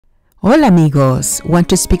Hola amigos! Want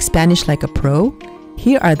to speak Spanish like a pro?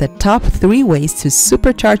 Here are the top 3 ways to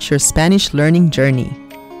supercharge your Spanish learning journey.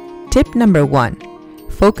 Tip number 1.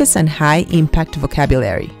 Focus on high-impact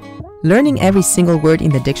vocabulary. Learning every single word in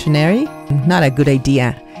the dictionary? Not a good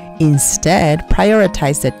idea. Instead,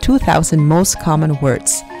 prioritize the 2,000 most common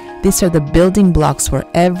words. These are the building blocks for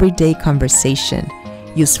everyday conversation.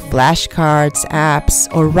 Use flashcards,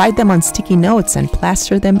 apps, or write them on sticky notes and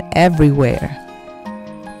plaster them everywhere.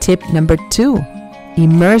 Tip number 2.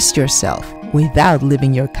 Immerse yourself without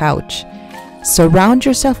leaving your couch. Surround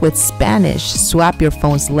yourself with Spanish. Swap your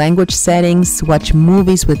phone's language settings, watch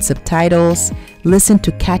movies with subtitles, listen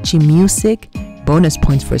to catchy music, bonus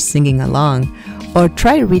points for singing along, or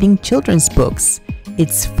try reading children's books.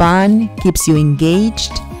 It's fun, keeps you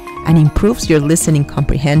engaged, and improves your listening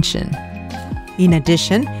comprehension. In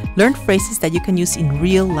addition, learn phrases that you can use in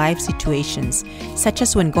real-life situations, such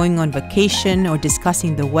as when going on vacation or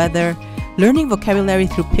discussing the weather. Learning vocabulary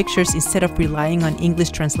through pictures instead of relying on English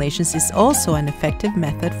translations is also an effective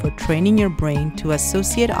method for training your brain to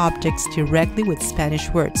associate objects directly with Spanish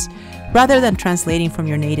words, rather than translating from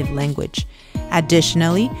your native language.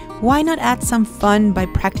 Additionally, why not add some fun by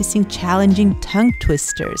practicing challenging tongue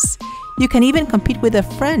twisters? You can even compete with a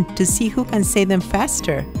friend to see who can say them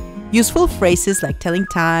faster. Useful phrases like telling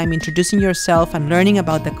time, introducing yourself, and learning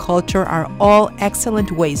about the culture are all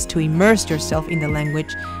excellent ways to immerse yourself in the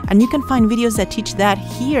language, and you can find videos that teach that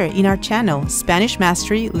here in our channel, Spanish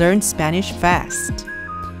Mastery – Learn Spanish Fast.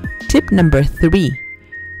 Tip number 3.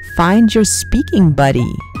 Find your speaking buddy.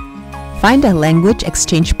 Find a language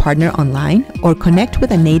exchange partner online or connect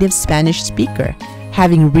with a native Spanish speaker.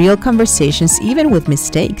 Having real conversations, even with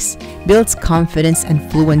mistakes, builds confidence and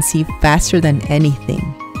fluency faster than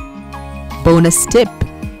anything. Bonus tip: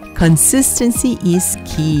 consistency is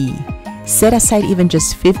key. Set aside even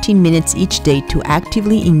just 15 minutes each day to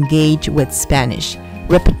actively engage with Spanish.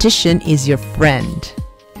 Repetition is your friend.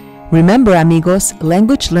 Remember, amigos,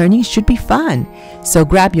 language learning should be fun. So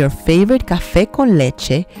grab your favorite café con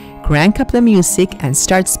leche, crank up the music, and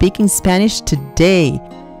start speaking Spanish today.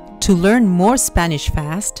 To learn more Spanish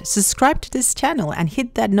fast, subscribe to this channel and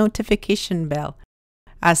hit that notification bell.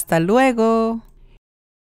 Hasta luego!